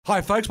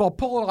Hi folks, while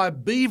Paul and I are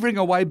beavering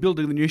away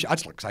building the new I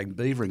just like saying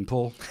beavering,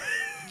 Paul.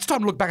 It's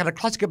time to look back at a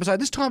classic episode.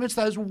 This time it's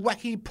those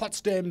wacky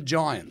Potsdam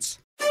giants.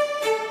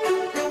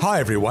 Hi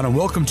everyone and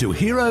welcome to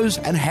Heroes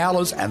and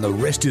Howlers and the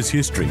Rest is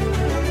History.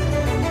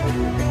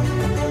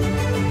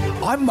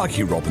 I'm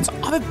Mikey Robbins.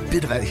 I'm a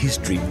bit of a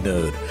history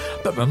nerd,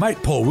 but my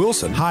mate Paul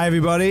Wilson... Hi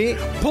everybody.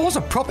 Paul's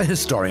a proper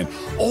historian,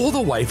 all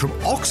the way from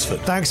Oxford.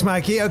 Thanks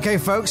Mikey. Okay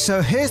folks,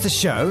 so here's the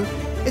show.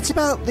 It's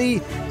about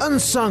the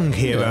unsung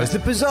heroes, the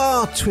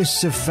bizarre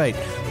twists of fate,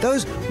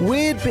 those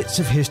weird bits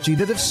of history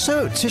that have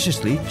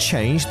surreptitiously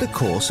changed the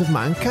course of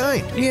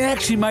mankind. Yeah,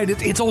 actually, mate,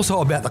 it's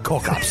also about the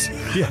cock-ups.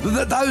 Yeah.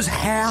 Those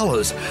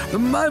howlers, the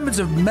moments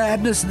of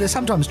madness, they're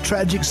sometimes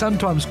tragic,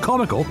 sometimes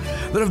comical,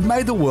 that have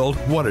made the world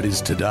what it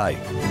is today.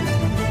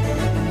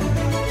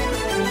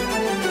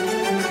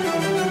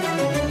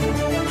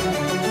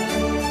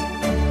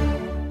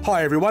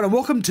 Hi everyone and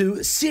welcome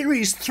to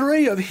Series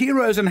 3 of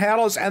Heroes and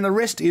Howlers and the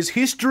Rest is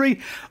History.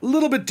 A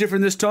little bit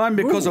different this time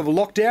because of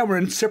lockdown. We're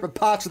in separate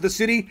parts of the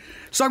city.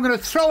 So I'm going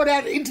to throw it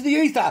out into the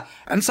ether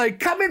and say,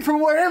 come in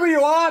from wherever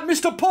you are,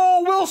 Mr.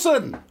 Paul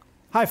Wilson.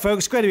 Hi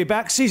folks, great to be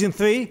back. Season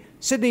 3.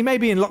 Sydney may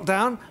be in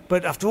lockdown,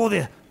 but after all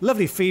the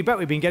lovely feedback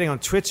we've been getting on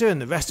Twitter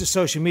and the rest of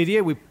social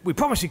media, we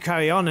promise to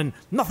carry on and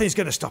nothing's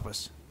going to stop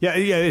us. Yeah,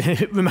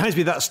 it reminds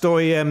me of that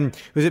story,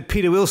 was it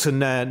Peter Wilson,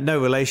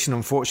 no relation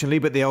unfortunately,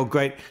 but the old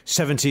great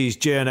 70s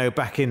journo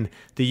back in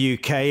the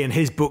UK and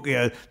his book,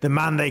 The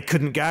Man They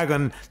Couldn't Gag,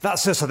 and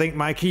that's us I think,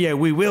 Mikey,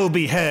 we will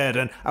be heard,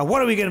 and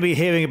what are we going to be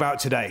hearing about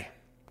today?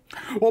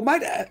 Well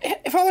mate,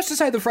 if I was to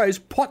say the phrase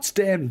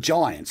Potsdam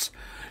giants,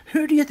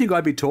 who do you think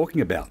I'd be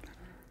talking about?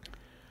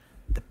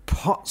 The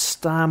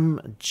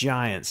Potsdam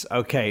Giants.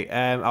 Okay,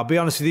 I'll be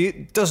honest with you,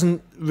 it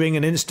doesn't ring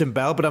an instant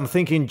bell, but I'm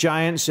thinking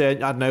Giants, I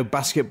don't know,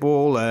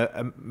 basketball,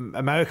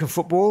 American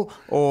football,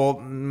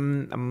 or...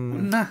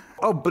 Nah.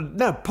 Oh, but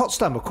no,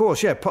 Potsdam, of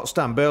course, yeah,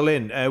 Potsdam,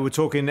 Berlin. We're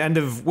talking end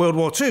of World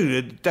War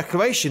II, the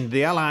declaration,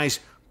 the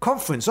Allies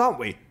conference, aren't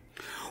we?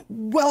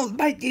 Well,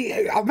 mate,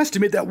 I must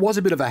admit that was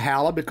a bit of a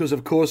howler because,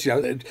 of course,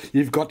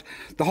 you've got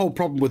the whole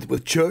problem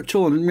with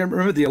Churchill and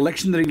remember the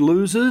election that he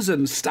loses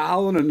and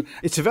Stalin and...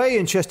 It's very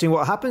interesting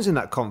what happens in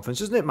that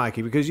conference, isn't it,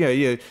 Mikey? Because,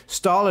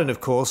 Stalin,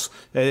 of course,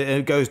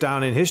 goes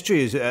down in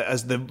history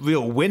as the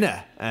real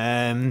winner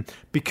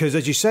because,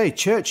 as you say,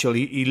 Churchill,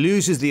 he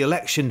loses the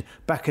election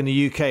back in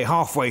the UK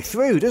halfway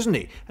through, doesn't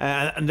he?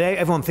 And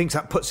everyone thinks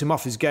that puts him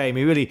off his game.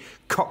 He really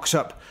cocks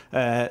up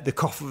the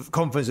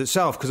conference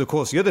itself because, of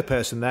course, the other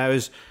person there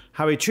is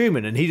Harry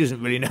Truman, and he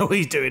doesn't really know what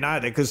he's doing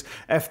either because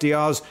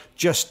FDR's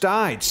just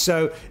died.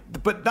 So,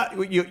 but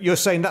that you're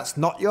saying that's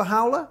not your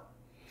howler?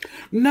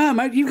 No,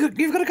 mate, you've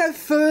got to go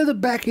further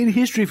back in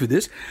history for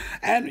this,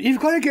 and you've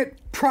got to get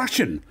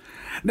Prussian.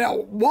 Now,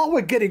 while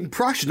we're getting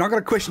Prussian, I've got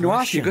a question to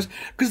ask you,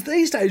 because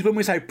these days when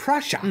we say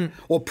Prussia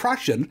or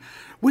Prussian,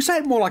 we say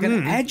it more like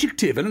an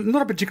adjective, and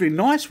not a particularly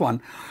nice one.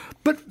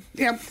 But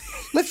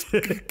let's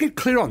get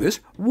clear on this.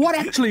 What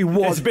actually was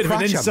Prussia? It's a bit Prussia,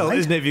 of an insult, mate?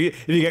 isn't it,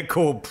 if you get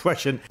called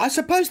Prussian? I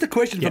suppose the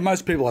question for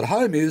most people at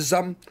home is,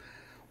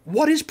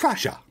 what is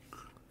Prussia?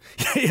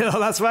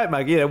 That's right,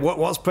 Mike.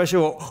 What's Prussia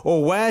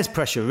or where's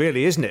Prussia,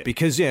 really, isn't it?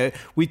 Because,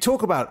 we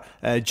talk about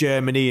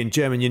Germany and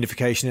German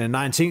unification in the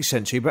 19th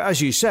century, but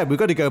as you said, we've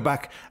got to go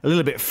back a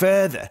little bit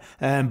further.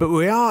 But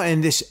we are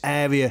in this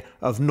area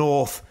of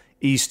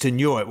Eastern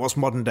Europe, what's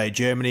modern-day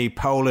Germany,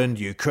 Poland,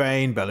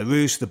 Ukraine,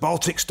 Belarus, the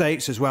Baltic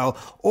states as well.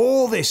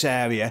 All this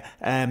area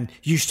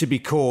used to be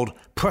called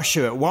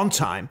Prussia at one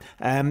time,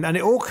 and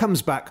it all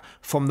comes back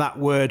from that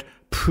word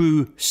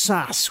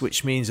Prussia,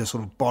 which means a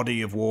sort of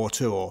body of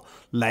water or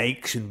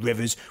lakes and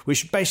rivers,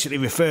 which basically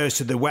refers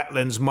to the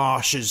wetlands,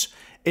 marshes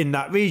in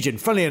that region.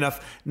 Funnily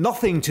enough,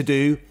 nothing to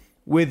do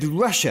with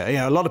Russia.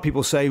 A lot of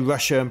people say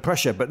Russia and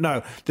Prussia, but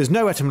no, there's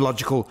no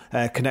etymological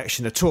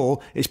connection at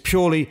all. It's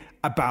purely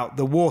about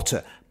the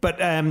water.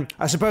 But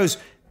I suppose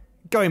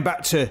going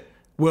back to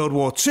World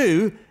War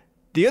II,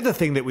 the other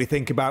thing that we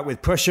think about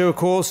with Prussia, of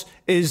course,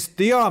 is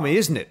the army,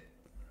 isn't it?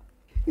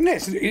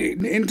 Yes,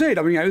 indeed.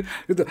 I mean,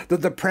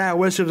 the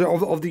prowess of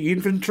the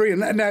infantry,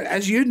 and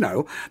as you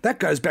know, that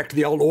goes back to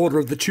the old order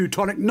of the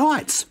Teutonic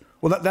Knights.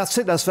 Well, that's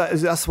it.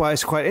 That's why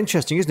it's quite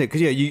interesting, isn't it?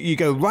 Because you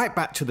go right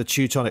back to the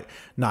Teutonic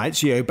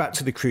Knights, back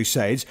to the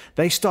Crusades.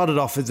 They started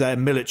off as their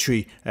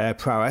military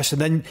prowess, and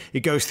then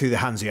it goes through the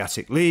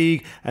Hanseatic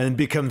League and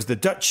becomes the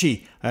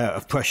Duchy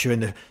of Prussia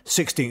in the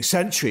 16th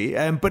century.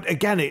 But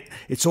again,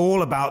 it's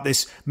all about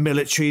this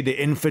military,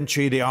 the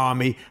infantry, the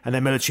army, and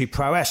their military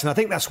prowess. And I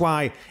think that's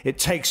why it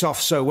takes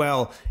off so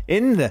well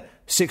in the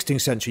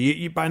 16th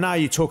century. By now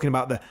you're talking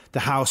about the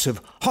House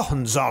of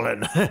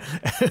Hohenzollern,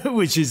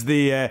 which is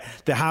the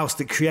house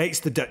that creates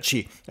the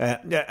Duchy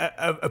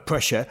of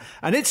Prussia,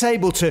 and it's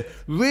able to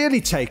really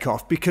take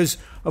off because,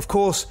 of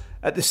course,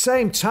 at the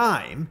same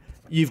time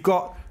you've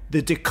got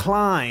the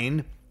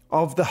decline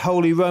of the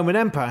Holy Roman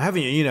Empire,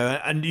 haven't you? You know,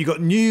 and you got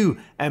new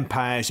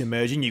empires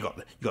emerging. You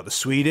got the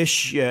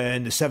Swedish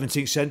in the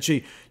 17th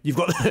century. You've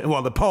got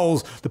the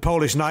Poles, the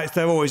Polish Knights.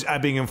 They're always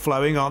ebbing and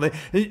flowing, aren't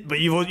they? But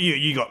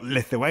you got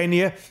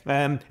Lithuania.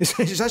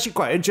 It's actually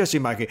quite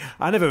interesting, Mikey.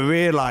 I never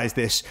realised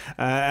this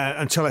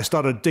until I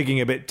started digging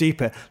a bit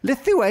deeper.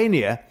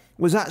 Lithuania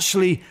was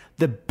actually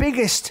the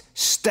biggest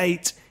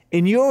state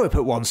in Europe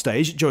at one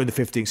stage during the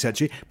 15th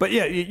century. But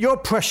yeah, you're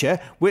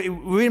Prussia.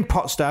 We're in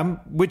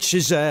Potsdam, which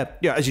is,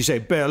 as you say,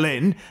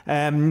 Berlin.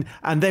 And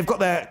they've got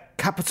their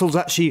capitals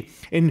actually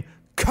in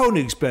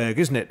Königsberg,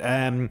 isn't it?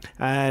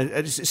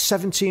 It's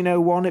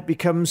 1701 it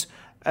becomes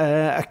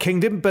a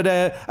kingdom. But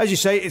as you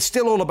say, it's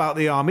still all about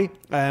the army.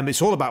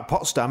 It's all about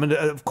Potsdam. And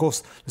of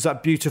course, there's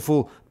that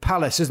beautiful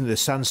palace, isn't there, the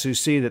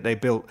Sanssouci that they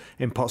built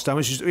in Potsdam,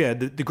 which is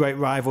the great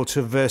rival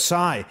to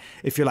Versailles,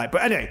 if you like.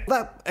 But anyway,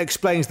 that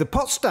explains the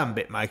Potsdam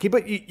bit, Mikey.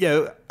 But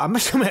I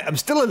must admit, I'm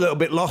still a little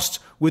bit lost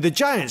with the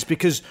giants,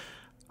 because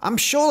I'm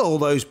sure all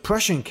those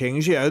Prussian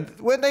kings,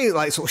 weren't they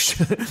like sort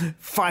of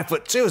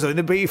 5'2" or something?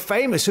 They'd be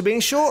famous for being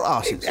short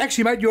asses.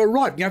 Actually, mate, you're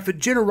right. For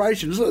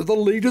generations, the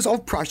leaders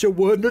of Prussia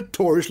were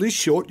notoriously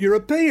short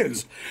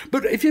Europeans.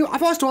 But if I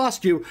was to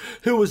ask you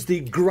who was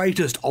the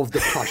greatest of the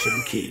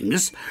Prussian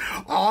kings,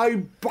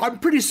 I'm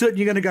pretty certain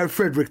you're going to go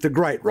Frederick the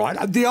Great, right?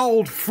 The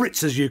old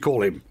Fritz, as you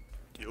call him.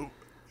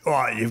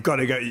 Right, you've got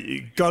to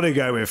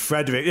go with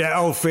Frederick. Yeah,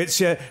 old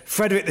Fritz. Yeah,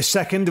 Frederick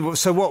II.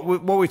 So what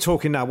are we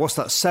talking now? What's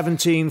that?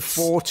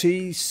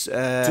 1740s,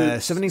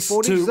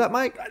 1740s? Is that,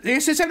 Mike?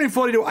 Yes,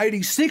 1740 to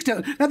 86.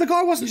 Now the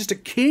guy wasn't just a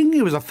king;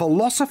 he was a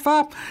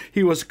philosopher.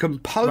 He was a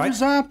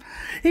composer.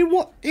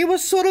 Right. He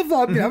was sort of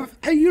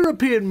a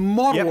European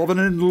model of an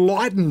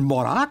enlightened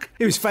monarch.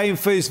 He was famed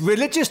for his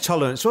religious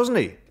tolerance, wasn't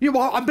he? Yeah,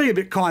 well, I'm being a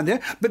bit kind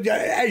there, but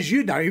as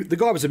you know, the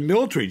guy was a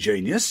military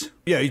genius.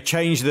 Yeah, he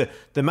changed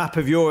the map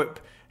of Europe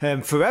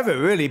forever,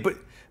 really. But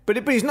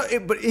he's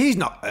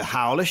not a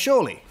howler,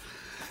 surely.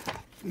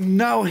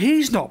 No,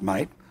 he's not,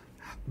 mate.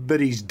 But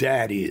his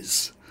dad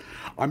is.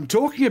 I'm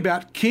talking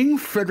about King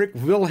Frederick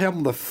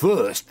Wilhelm I,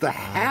 the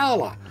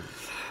Howler.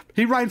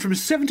 He reigned from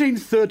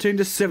 1713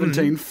 to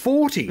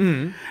 1740.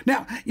 Mm.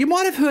 Now, you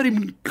might have heard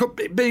him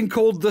being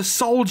called the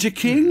Soldier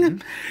King.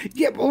 Mm.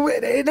 Yeah, well,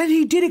 and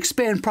he did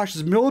expand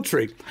Prussia's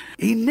military.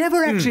 He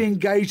never actually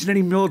engaged in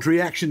any military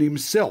action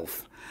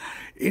himself.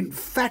 In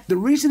fact, the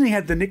reason he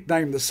had the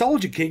nickname the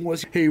Soldier King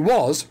was he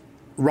was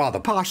rather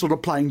partial to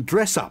playing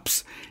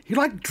dress-ups. He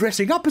liked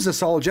dressing up as a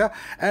soldier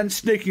and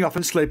sneaking off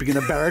and sleeping in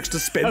the barracks to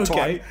spend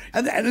time.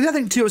 And the other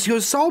thing, too, is he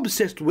was so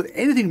obsessed with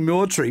anything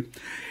military,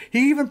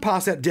 he even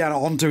passed that down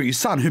onto his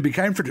son, who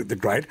became Frederick the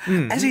Great.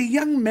 As a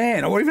young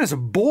man, or even as a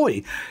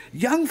boy,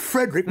 young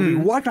Frederick would be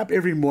woken up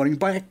every morning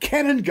by a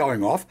cannon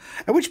going off,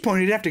 at which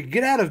point he'd have to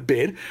get out of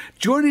bed,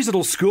 join his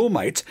little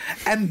schoolmates,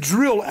 and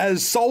drill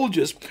as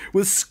soldiers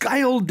with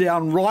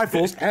scaled-down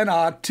rifles and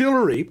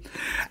artillery.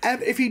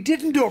 And if he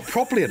didn't do it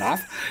properly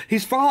enough,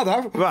 his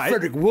father,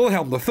 Frederick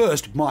Wilhelm I,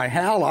 my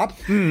howler,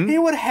 he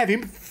would have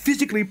him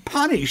physically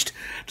punished,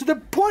 to the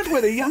point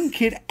where the young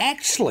kid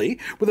actually,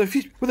 with a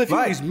few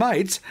of his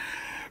mates,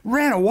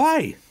 ran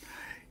away.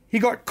 He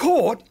got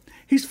caught.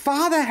 His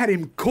father had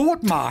him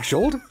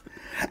court-martialed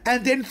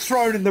and then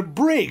thrown in the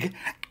brig.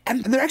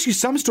 And there are actually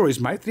some stories,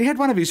 mate, that he had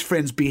one of his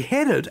friends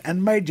beheaded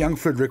and made young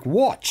Frederick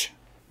watch.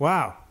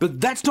 Wow. But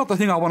that's not the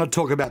thing I want to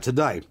talk about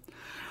today.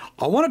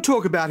 I want to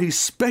talk about his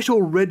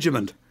special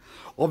regiment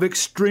of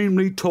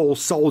extremely tall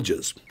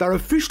soldiers. They're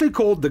officially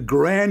called the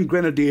Grand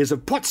Grenadiers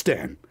of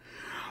Potsdam,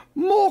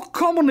 more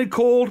commonly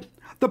called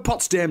the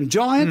Potsdam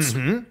Giants,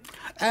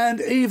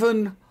 and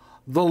even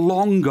the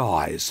Long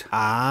Guys.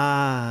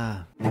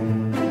 Ah.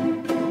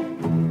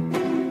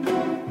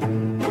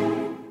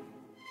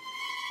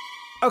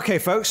 Okay,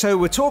 folks, so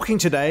we're talking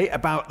today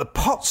about the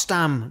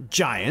Potsdam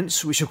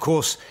Giants, which, of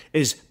course,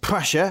 is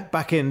Prussia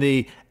back in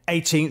the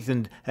 18th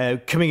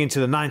and coming into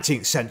the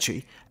 19th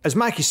century. As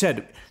Mikey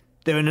said,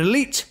 they're an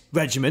elite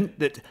regiment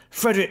that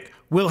Frederick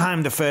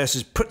Wilhelm I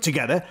has put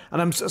together,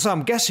 and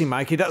I'm guessing,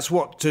 Mikey, that's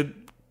what, to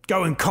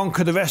go and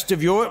conquer the rest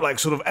of Europe, like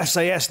sort of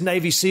SAS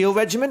Navy SEAL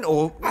regiment,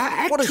 or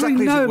what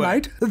exactly no,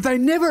 mate. They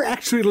never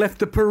actually left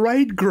the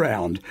parade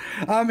ground.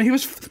 They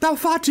were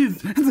far too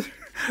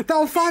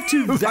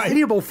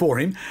valuable for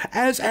him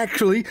as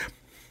actually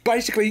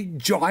basically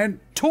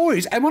giant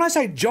toys. And when I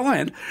say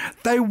giant,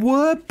 they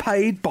were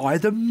paid by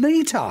the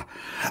metre.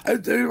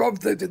 They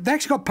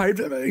actually got paid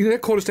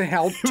according to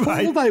how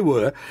tall they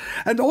were.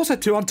 And also,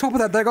 too, on top of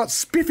that, they got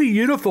spiffy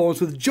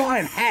uniforms with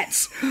giant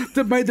hats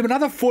that made them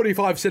another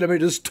 45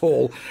 centimetres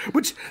tall,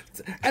 which...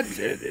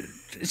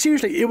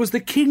 seriously, it was the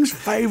king's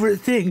favourite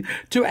thing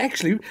to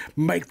actually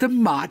make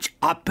them march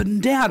up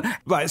and down.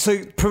 Right,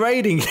 so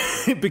parading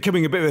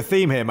becoming a bit of a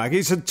theme here,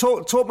 Maggie. So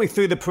talk me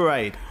through the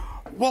parade.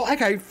 Well,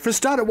 okay, for a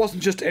start, it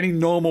wasn't just any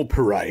normal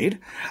parade.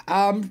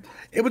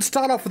 It would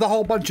start off with a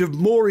whole bunch of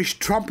Moorish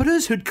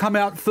trumpeters who'd come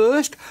out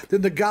first,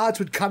 then the guards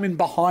would come in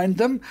behind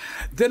them.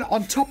 Then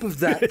on top of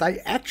that, they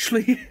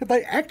actually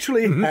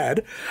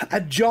had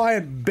a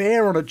giant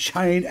bear on a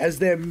chain as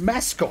their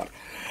mascot.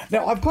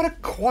 Now, I've got a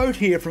quote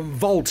here from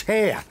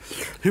Voltaire,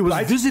 who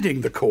was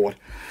visiting the court,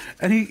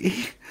 and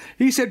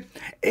he said,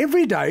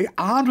 every day,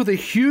 armed with a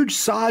huge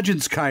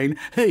sergeant's cane,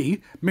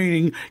 he,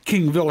 meaning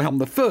King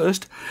Wilhelm I,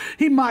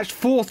 he marched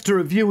forth to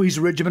review his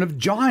regiment of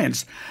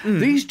giants.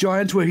 These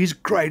giants were his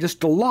greatest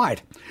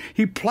delight.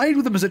 He played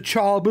with them as a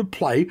child would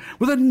play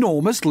with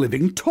enormous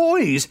living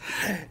toys,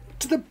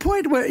 to the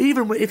point where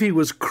even if he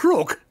was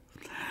crook,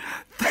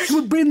 they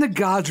would bring the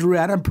guards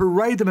around and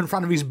parade them in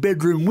front of his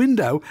bedroom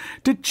window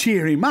to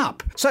cheer him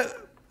up. So,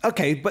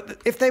 okay,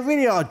 but if they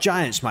really are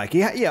giants,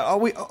 Mikey,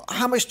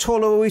 how much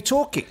taller are we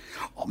talking?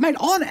 Mate,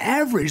 on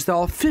average, they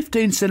are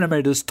 15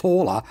 centimetres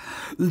taller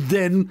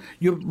than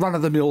your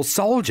run-of-the-mill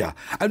soldier.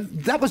 And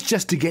that was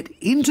just to get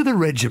into the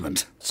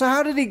regiment. So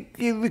how did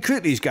he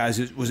recruit these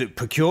guys? Was it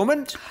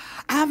procurement?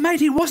 Mate,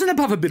 he wasn't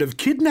above a bit of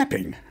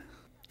kidnapping.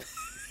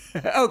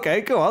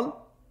 Okay, go on.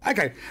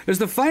 Okay, there's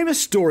the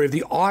famous story of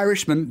the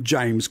Irishman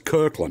James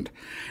Kirkland.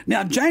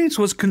 Now, James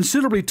was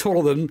considerably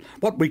taller than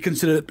what we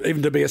consider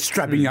even to be a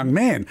strapping young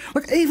man.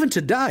 Look, even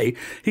today,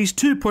 his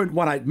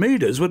 2.18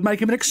 metres would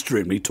make him an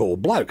extremely tall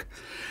bloke.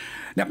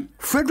 Now,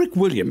 Frederick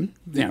William,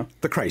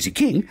 the crazy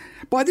king,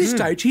 by this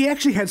stage, he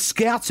actually had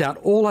scouts out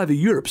all over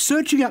Europe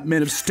searching out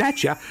men of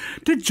stature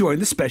to join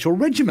the special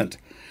regiment.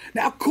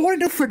 Now,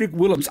 according to Frederick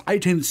William's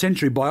 18th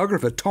century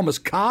biographer Thomas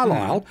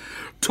Carlyle,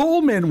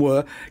 tall men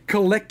were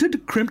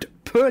collected, crimped,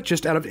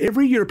 purchased out of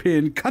every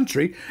European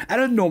country at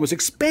enormous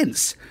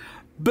expense.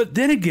 But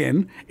then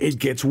again, it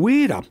gets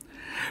weirder,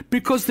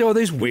 because there were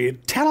these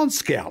weird talent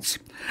scouts.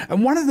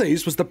 And one of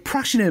these was the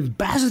Prussian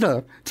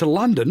ambassador to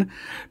London,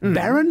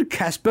 Baron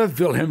Caspar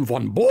Wilhelm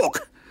von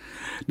Bork.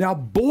 Now,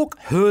 Bork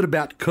heard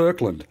about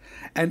Kirkland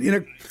and in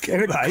a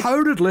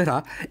coded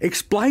letter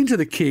explained to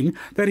the king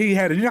that he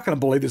had, and you're not going to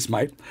believe this,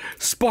 mate,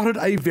 spotted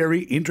a very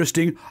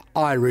interesting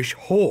Irish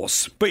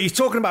horse. But you're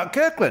talking about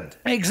Kirkland.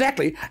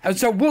 Exactly. And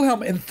so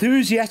Wilhelm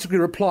enthusiastically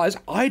replies,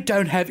 I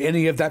don't have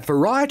any of that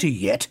variety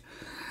yet.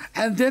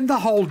 And then the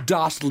whole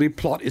dastardly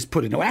plot is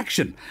put into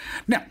action.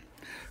 Now,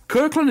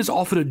 Kirkland is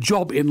offered a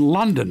job in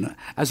London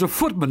as a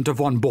footman to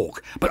von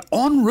Bork, but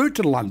en route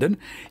to London,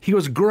 he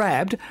was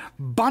grabbed,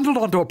 bundled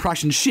onto a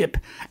Prussian ship,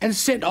 and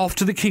sent off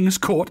to the King's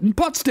Court in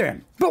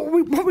Potsdam. But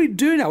what we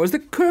do know is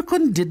that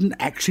Kirkland didn't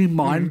actually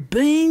mind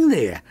being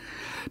there,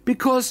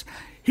 because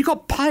he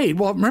got paid.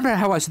 Well, remember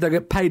how I said they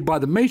get paid by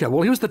the metre?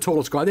 Well, he was the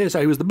tallest guy there, so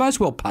he was the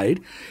most well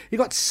paid. He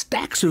got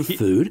stacks of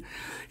food.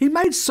 He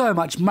made so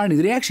much money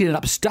that he actually ended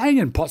up staying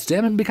in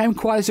Potsdam and became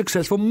quite a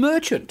successful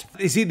merchant.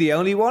 Is he the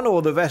only one,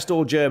 or the rest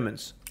all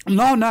Germans?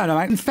 No,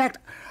 mate. In fact,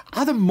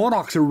 other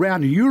monarchs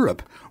around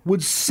Europe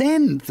would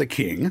send the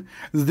king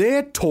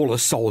their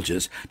tallest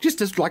soldiers, just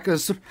as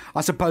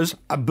I suppose,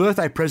 a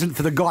birthday present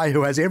for the guy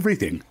who has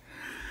everything.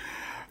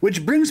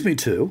 Which brings me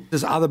to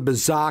this other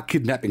bizarre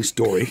kidnapping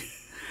story.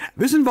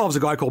 This involves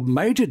a guy called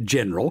Major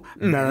General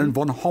Baron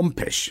von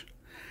Hompesch.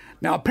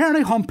 Now,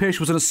 apparently Hompesch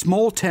was in a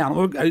small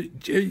town,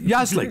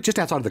 Yazlik, just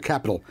outside of the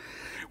capital,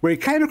 where he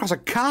came across a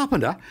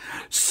carpenter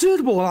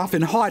suitable enough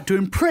in height to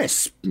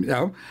impress,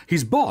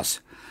 his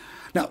boss.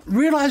 Now,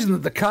 realising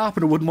that the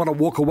carpenter wouldn't want to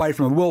walk away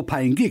from a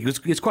well-paying gig,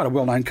 he's quite a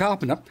well-known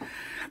carpenter,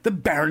 the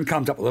Baron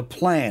comes up with a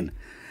plan.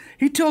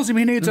 He tells him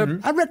he needs a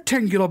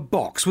rectangular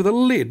box with a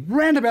lid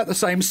round about the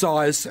same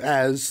size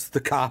as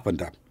the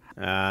carpenter.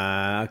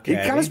 Okay.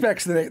 He comes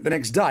back the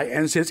next day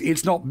and says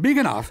it's not big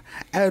enough,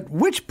 at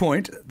which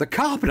point the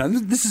carpenter,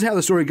 this is how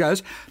the story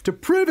goes, to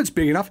prove it's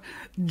big enough,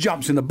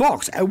 jumps in the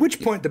box, at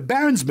which point the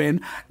Baron's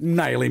men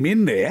nail him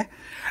in there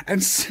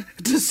and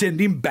to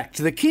send him back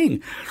to the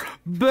king.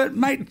 But,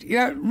 mate,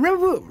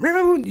 remember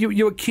when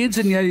you were kids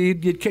and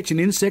you'd catch an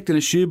insect in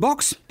a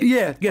shoebox?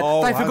 Yeah,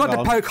 Oh, they forgot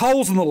to poke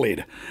holes in the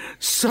lid.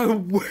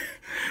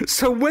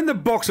 So when the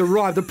box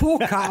arrived, the poor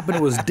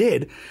carpenter was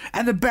dead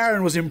and the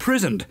Baron was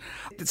imprisoned.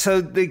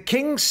 So the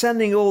king's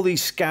sending all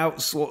these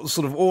scouts sort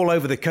of all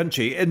over the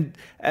country, and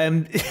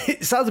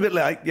it sounds a bit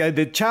like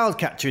the child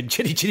catcher in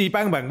Chitty Chitty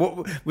Bang Bang.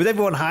 What, with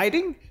everyone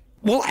hiding?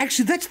 Well,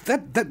 actually,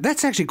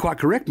 that's actually quite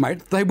correct,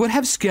 mate. They would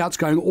have scouts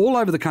going all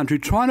over the country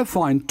trying to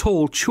find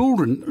tall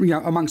children,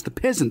 amongst the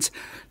peasants,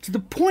 to the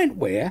point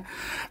where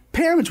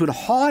parents would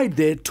hide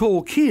their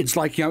tall kids,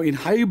 in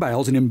hay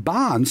bales and in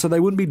barns, so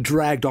they wouldn't be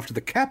dragged off to the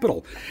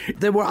capital.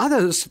 There were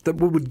others that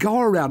would go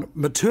around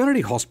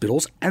maternity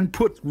hospitals and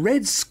put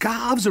red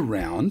scarves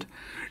around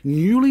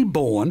newly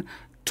born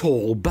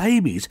tall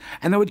babies,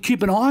 and they would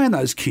keep an eye on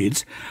those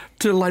kids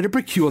to later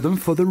procure them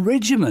for the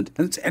regiment.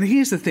 And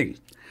here's the thing.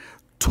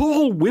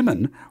 Tall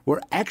women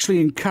were actually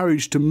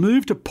encouraged to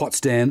move to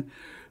Potsdam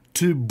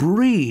to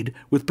breed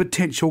with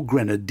potential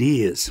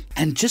grenadiers.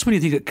 And just when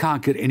you think it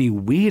can't get any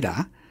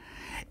weirder,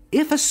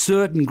 if a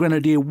certain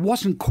grenadier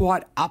wasn't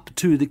quite up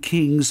to the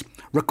king's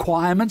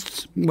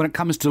requirements when it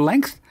comes to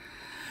length,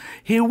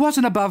 he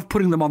wasn't above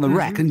putting them on the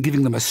rack and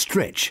giving them a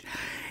stretch.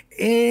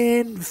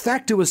 In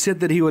fact, it was said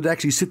that he would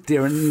actually sit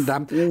there and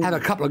have a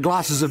couple of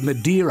glasses of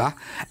Madeira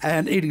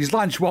and eat his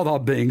lunch while they were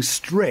being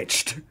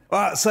stretched.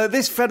 So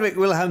this Frederick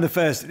Wilhelm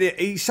I,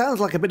 he sounds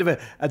like a bit of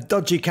a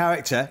dodgy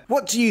character.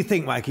 What do you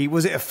think, Mikey?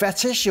 Was it a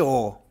fetish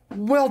or...?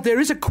 Well, there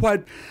is a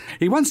quote.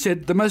 He once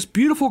said, "The most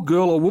beautiful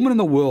girl or woman in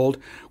the world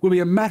will be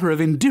a matter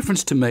of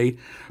indifference to me,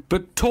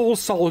 but tall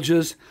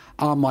soldiers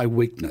are my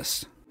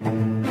weakness."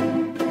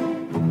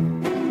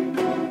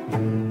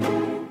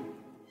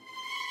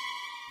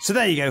 So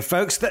there you go,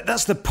 folks.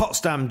 That's the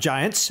Potsdam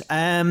Giants,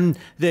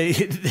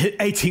 the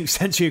 18th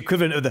century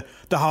equivalent of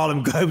the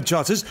Harlem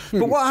Globetrotters.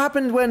 But what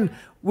happened when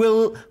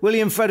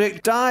William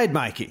Frederick died,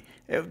 Mikey?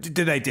 Did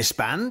they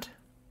disband?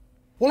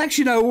 Well,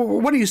 actually, no,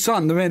 when his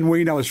son, the man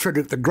we know as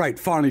Frederick the Great,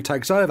 finally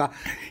takes over,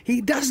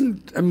 he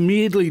doesn't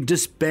immediately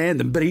disband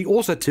them, but he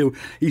also,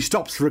 he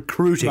stops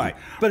recruiting. Right.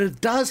 But it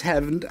does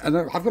have, and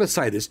I've got to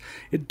say this,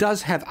 it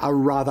does have a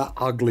rather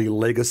ugly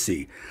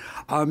legacy.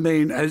 I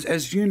mean,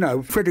 as you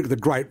know, Frederick the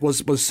Great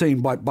was seen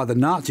by the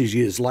Nazis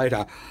years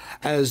later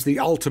as the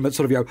ultimate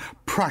sort of,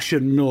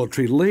 Prussian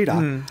military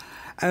leader.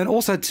 And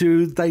also,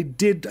 they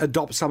did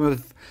adopt some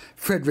of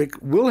Frederick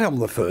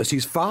Wilhelm I,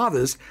 his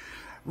father's,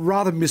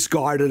 rather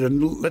misguided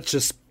and, let's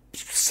just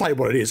say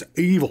what it is,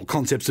 evil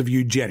concepts of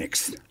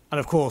eugenics. And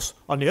of course,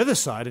 on the other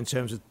side, in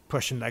terms of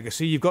Prussian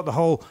legacy, you've got the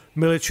whole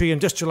military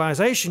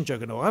industrialisation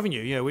juggernaut, haven't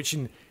you? Which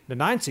in the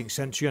 19th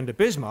century under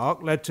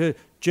Bismarck led to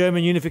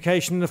German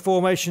unification and the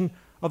formation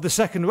of the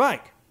Second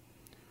Reich.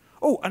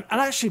 Oh, and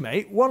actually,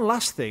 mate, one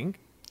last thing.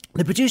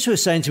 The producer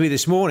was saying to me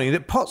this morning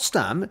that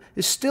Potsdam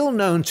is still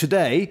known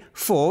today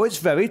for its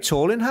very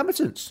tall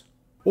inhabitants.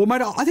 Well,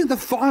 mate, I think the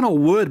final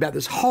word about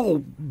this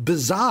whole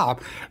bizarre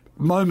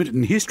moment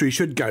in history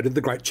should go to the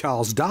great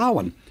Charles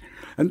Darwin.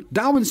 And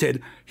Darwin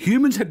said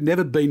humans had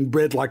never been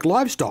bred like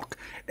livestock,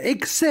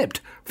 except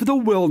for the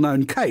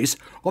well-known case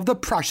of the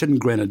Prussian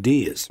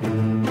Grenadiers.